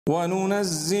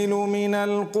وَنُنَزِّلُ مِنَ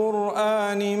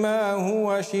الْقُرْآنِ مَا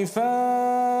هُوَ شِفَاءٌ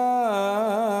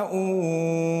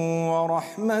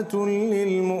وَرَحْمَةٌ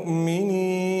لِلْمُؤْمِنِينَ.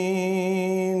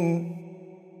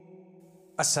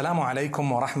 Assalamu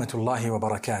alaikum wa rahmatullahi wa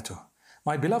barakatuh.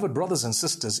 My beloved brothers and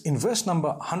sisters, in verse number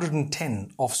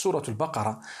 110 of Surah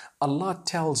Al-Baqarah, Allah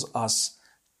tells us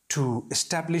to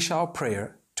establish our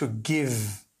prayer, to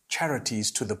give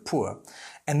charities to the poor.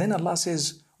 And then Allah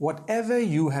says, whatever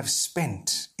you have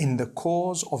spent in the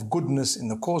cause of goodness, in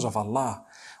the cause of Allah,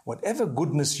 whatever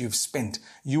goodness you've spent,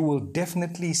 you will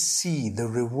definitely see the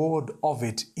reward of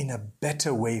it in a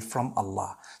better way from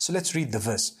Allah. So let's read the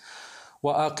verse.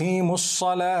 وَأَقِيمُوا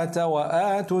الصَّلَاةَ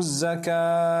وَآتُوا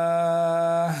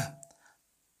الزَّكَاةَ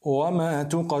وَمَا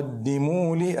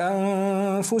تُقَدِّمُوا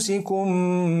لِأَنفُسِكُم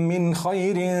مِّنْ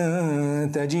خَيْرٍ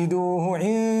تَجِدُوهُ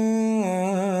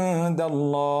عِندَ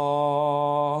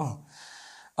اللَّهِ.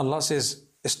 Allah says,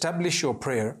 establish your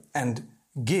prayer and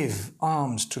give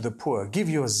alms to the poor, give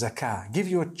your zakah, give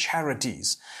your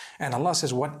charities. And Allah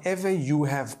says, whatever you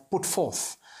have put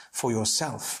forth for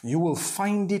yourself, you will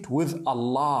find it with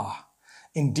Allah.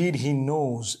 Indeed, He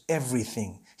knows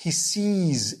everything. He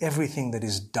sees everything that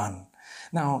is done.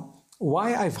 Now,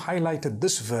 why I've highlighted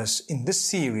this verse in this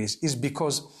series is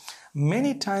because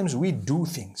many times we do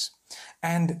things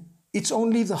and it's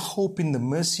only the hope in the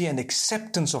mercy and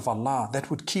acceptance of Allah that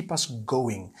would keep us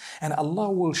going. And Allah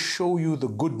will show you the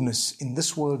goodness in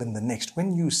this world and the next.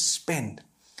 When you spend,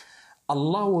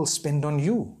 Allah will spend on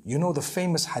you. You know the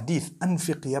famous hadith,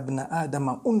 أَنْفِقْ يَا ابْنَ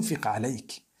آدَمَ أُنْفِقْ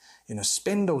عَلَيْكِ.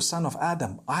 Spend, O son of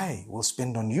Adam, I will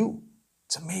spend on you.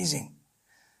 It's amazing.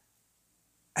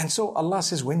 And so Allah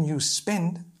says, when you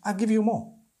spend, I'll give you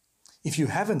more. If you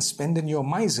haven't spent and you're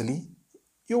miserly,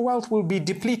 your wealth will be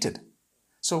depleted.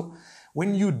 So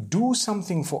when you do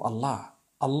something for Allah,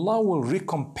 Allah will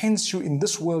recompense you in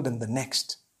this world and the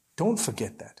next. Don't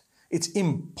forget that. It's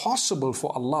impossible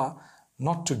for Allah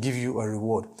not to give you a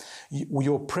reward.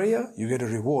 Your prayer, you get a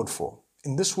reward for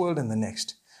in this world and the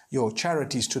next. Your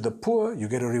charities to the poor, you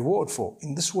get a reward for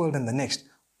in this world and the next.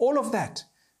 All of that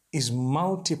is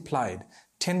multiplied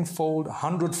 10-fold,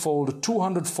 100-fold,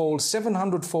 200-fold,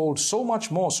 700-fold, so much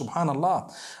more,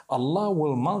 subhanallah. Allah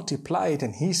will multiply it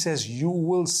and He says you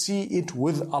will see it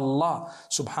with Allah,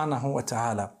 subhanahu wa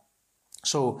ta'ala.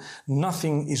 So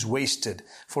nothing is wasted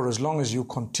for as long as you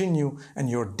continue and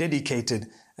you're dedicated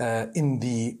in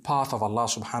the path of Allah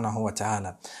subhanahu wa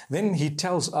ta'ala. Then He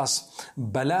tells us,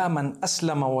 بَلَا مَنْ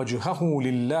أَسْلَمَ وَجْهَهُ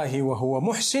لِلَّهِ وَهُوَ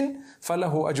مُحْسِنٌ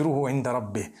فَلَهُ أَجْرُهُ عِنْدَ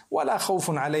رَبِّهِ وَلَا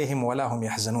خَوْفٌ عَلَيْهِمْ وَلَا هُمْ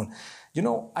يَحْزَنُونَ.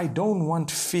 I don't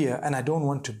want fear and I don't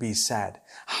want to be sad.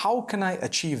 How can I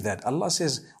achieve that? Allah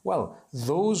says, well,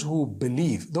 those who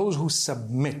believe, those who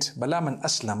submit, بَلَا مَنْ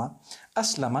أَسْلَمَ.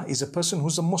 Aslama is a person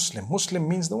who's a Muslim. Muslim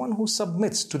means the one who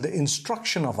submits to the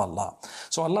instruction of Allah.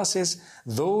 So Allah says,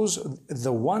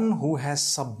 the one who has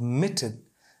submitted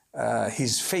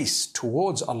his face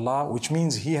towards Allah, which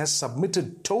means he has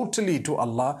submitted totally to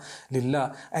Allah,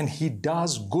 lillah, and he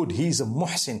does good. He is a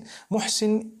muhsin.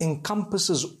 Muhsin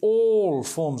encompasses all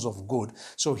forms of good.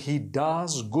 So he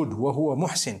does good. وَهُوَ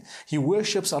muhsin. He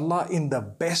worships Allah in the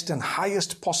best and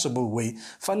highest possible way.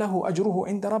 فَلَهُ أَجْرُهُ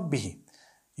عِنْدَ رَبِّهِ.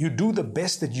 You do the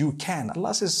best that you can.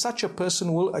 Allah says such a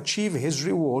person will achieve his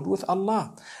reward with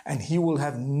Allah and he will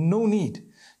have no need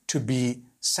to be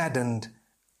saddened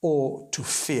or to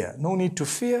fear. No need to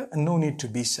fear and no need to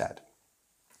be sad.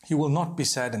 He will not be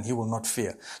sad and he will not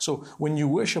fear. So when you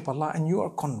worship Allah and you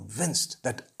are convinced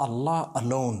that Allah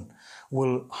alone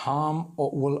will harm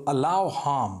or will allow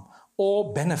harm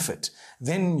or benefit,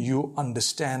 then you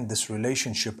understand this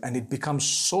relationship and it becomes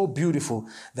so beautiful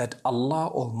that Allah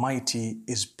Almighty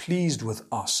is pleased with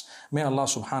us. May Allah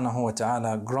subhanahu wa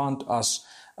ta'ala grant us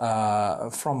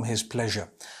from His pleasure.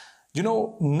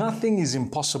 Nothing is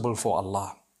impossible for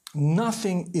Allah.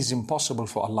 Nothing is impossible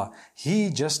for Allah. He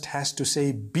just has to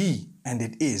say be and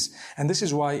it is. And this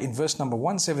is why in verse number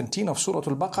 117 of Surah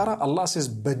Al-Baqarah, Allah says,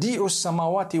 Badi'u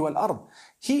samawati wal ard.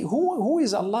 Who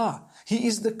is Allah? He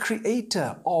is the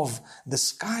creator of the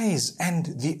skies and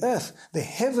the earth, the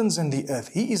heavens and the earth.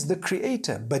 He is the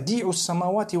creator. Badi'u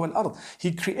samawati wal ard.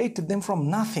 He created them from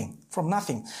nothing.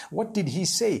 What did He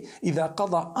say? إِذَا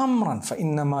قَضَى أَمْرًا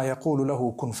فَإِنَّمَا يَقُولُ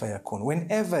لَهُ كُنْ فَيَكُونُ.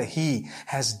 Whenever He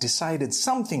has decided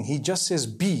something, He just says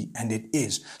be and it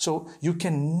is. So you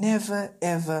can never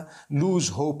ever lose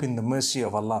hope in the mercy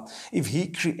of Allah. If He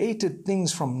created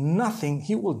things from nothing,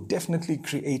 He will definitely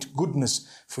create goodness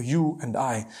for you and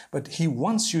I. But He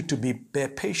wants you to bear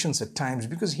patience at times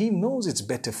because He knows it's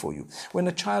better for you. When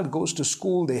a child goes to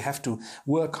school, they have to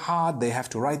work hard, they have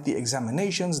to write the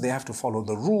examinations, they have to follow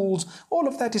the rules. All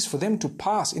of that is for them to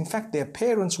pass. In fact, their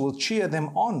parents will cheer them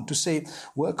on to say,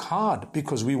 work hard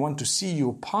because we want to see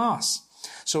you pass.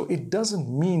 So it doesn't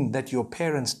mean that your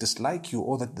parents dislike you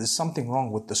or that there's something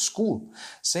wrong with the school.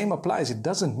 Same applies. It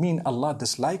doesn't mean Allah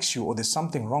dislikes you or there's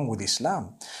something wrong with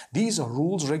Islam. These are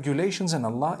rules, regulations, and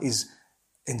Allah is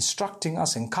instructing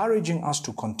us, encouraging us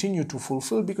to continue to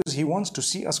fulfill because He wants to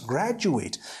see us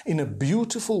graduate in a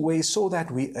beautiful way so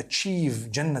that we achieve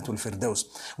Jannatul Firdaus.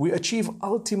 We achieve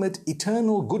ultimate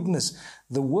eternal goodness.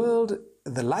 The world,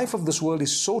 the life of this world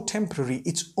is so temporary,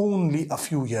 it's only a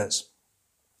few years.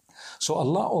 So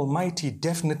Allah Almighty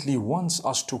definitely wants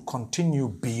us to continue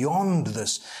beyond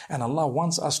this, and Allah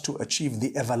wants us to achieve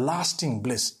the everlasting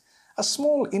bliss. A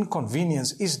small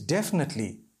inconvenience is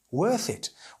definitely worth it.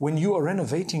 When you are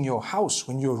renovating your house,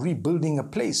 when you're rebuilding a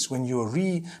place, when you're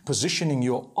repositioning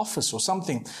your office or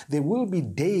something, there will be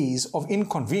days of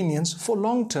inconvenience for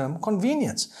long-term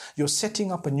convenience. You're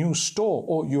setting up a new store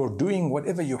or you're doing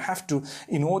whatever you have to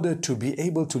in order to be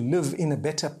able to live in a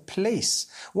better place.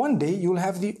 One day you'll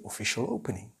have the official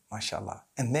opening, mashallah.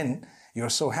 And then you're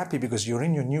so happy because you're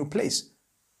in your new place.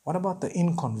 What about the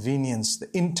inconvenience,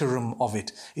 the interim of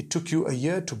it? It took you a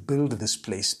year to build this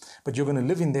place, but you're going to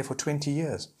live in there for 20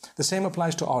 years. The same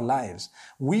applies to our lives.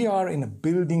 We are in a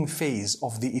building phase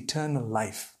of the eternal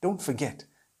life. Don't forget,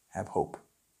 have hope.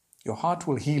 Your heart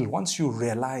will heal once you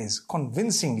realize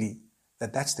convincingly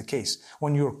that that's the case.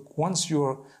 Once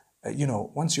you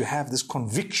have this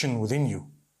conviction within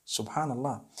you,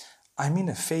 subhanallah, I'm in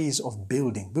a phase of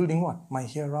building. Building what? My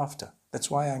hereafter. That's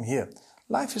why I'm here.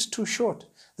 Life is too short.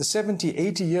 The 70,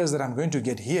 80 years that I'm going to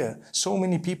get here, so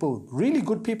many people, really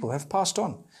good people, have passed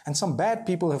on. And some bad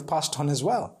people have passed on as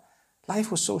well. Life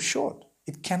was so short.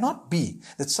 It cannot be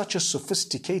that such a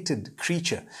sophisticated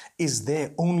creature is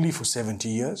there only for 70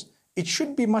 years. It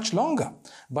should be much longer.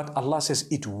 But Allah says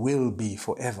it will be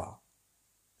forever.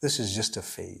 This is just a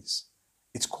phase.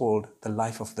 It's called the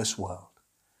life of this world.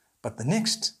 But the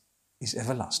next is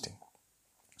everlasting.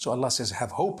 So Allah says,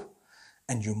 have hope,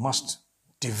 and you must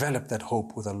develop that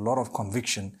hope with a lot of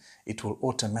conviction. It will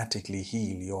automatically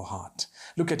heal your heart.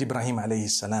 Look at Ibrahim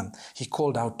alayhi salam. He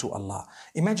called out to Allah.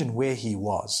 Imagine where he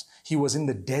was. He was in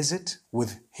the desert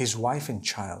with his wife and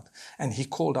child. And he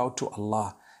called out to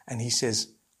Allah. And he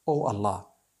says, Oh Allah.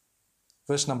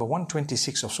 Verse number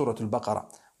 126 of Surah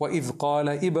Al-Baqarah. وَإِذْ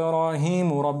قَالَ إِبْرَاهِيمُ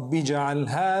رَبِّ جَعَلْ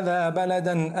هَذَا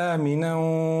بَلَدًا آمِنًا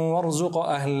وَارْزُقْ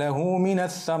أَهْلَهُ مِنَ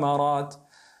الثَّمَرَاتِ.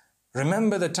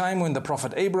 Remember the time when the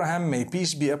Prophet Abraham, may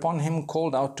peace be upon him,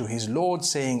 called out to his Lord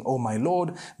saying, Oh my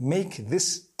Lord, make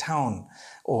this town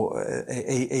or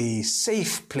a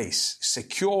safe place,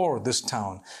 secure this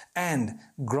town, and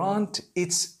grant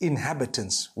its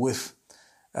inhabitants with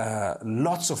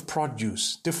lots of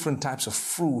produce, different types of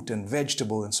fruit and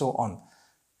vegetable and so on.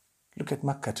 Look at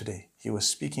Mecca today. He was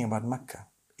speaking about Mecca.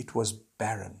 It was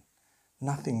barren.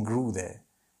 Nothing grew there.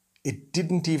 It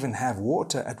didn't even have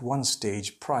water at one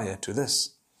stage prior to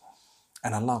this.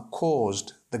 And Allah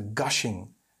caused the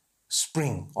gushing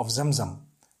spring of Zamzam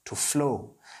to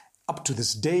flow. Up to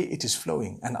this day it is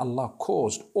flowing, and Allah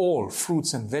caused all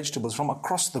fruits and vegetables from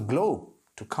across the globe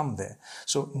to come there.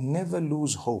 So never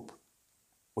lose hope.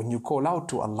 When you call out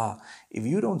to Allah, if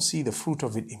you don't see the fruit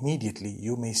of it immediately,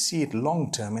 you may see it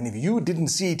long term. And if you didn't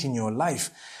see it in your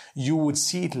life, you would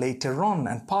see it later on.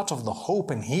 And part of the hope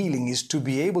and healing is to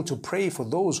be able to pray for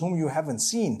those whom you haven't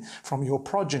seen from your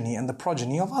progeny and the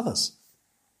progeny of others.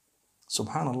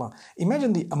 Subhanallah.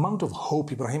 Imagine the amount of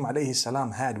hope Ibrahim alayhi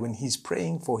salam had when he's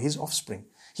praying for his offspring.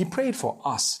 He prayed for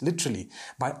us, literally,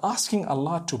 by asking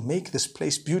Allah to make this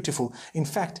place beautiful. In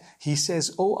fact, he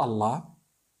says, Oh Allah,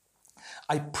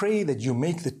 I pray that you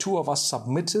make the two of us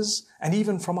submitters, and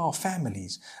even from our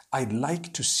families. I'd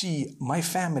like to see my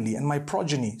family and my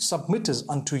progeny submitters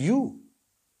unto you.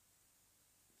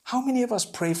 How many of us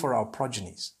pray for our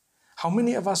progenies? How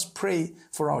many of us pray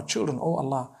for our children? Oh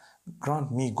Allah,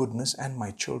 grant me goodness and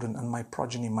my children and my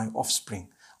progeny, my offspring.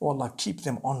 Oh Allah, keep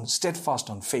them steadfast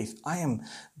on faith. I am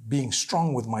being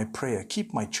strong with my prayer.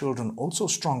 Keep my children also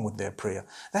strong with their prayer.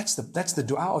 That's the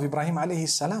dua of Ibrahim alayhi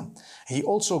salam. He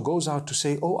also goes out to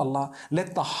say, Oh Allah,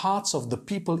 let the hearts of the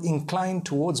people incline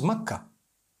towards Makkah.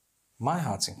 My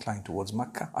heart's inclined towards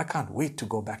Makkah. I can't wait to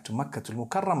go back to Makkah to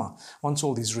Mukarramah once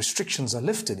all these restrictions are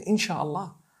lifted,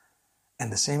 inshallah.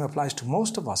 And the same applies to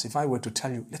most of us. If I were to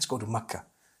tell you, let's go to Makkah,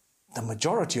 the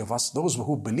majority of us, those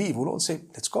who believe, will all say,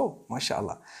 let's go,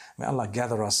 mashallah. May Allah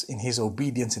gather us in His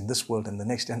obedience in this world and the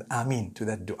next, and Ameen to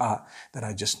that dua that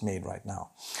I just made right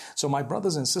now. So my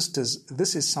brothers and sisters,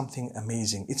 this is something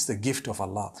amazing. It's the gift of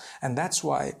Allah. And that's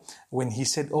why when He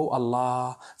said, oh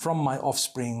Allah, from my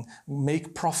offspring,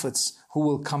 make prophets who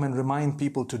will come and remind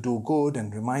people to do good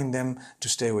and remind them to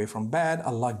stay away from bad,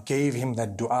 Allah gave him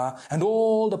that dua. And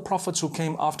all the prophets who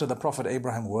came after the Prophet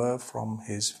Abraham were from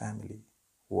his family.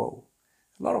 Whoa.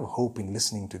 A lot of hope in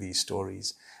listening to these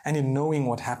stories and in knowing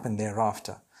what happened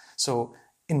thereafter. So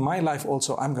in my life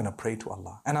also, I'm going to pray to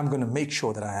Allah and I'm going to make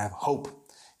sure that I have hope,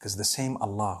 because the same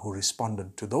Allah who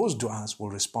responded to those du'as will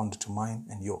respond to mine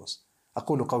and yours.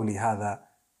 أقول قولي هذا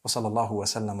وصلى الله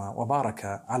وسلم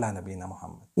وبارك على نبينا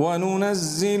محمد.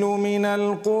 وننزل من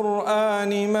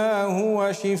القرآن ما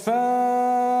هو شفاء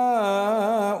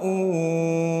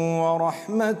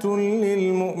ورحمة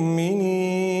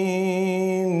للمؤمنين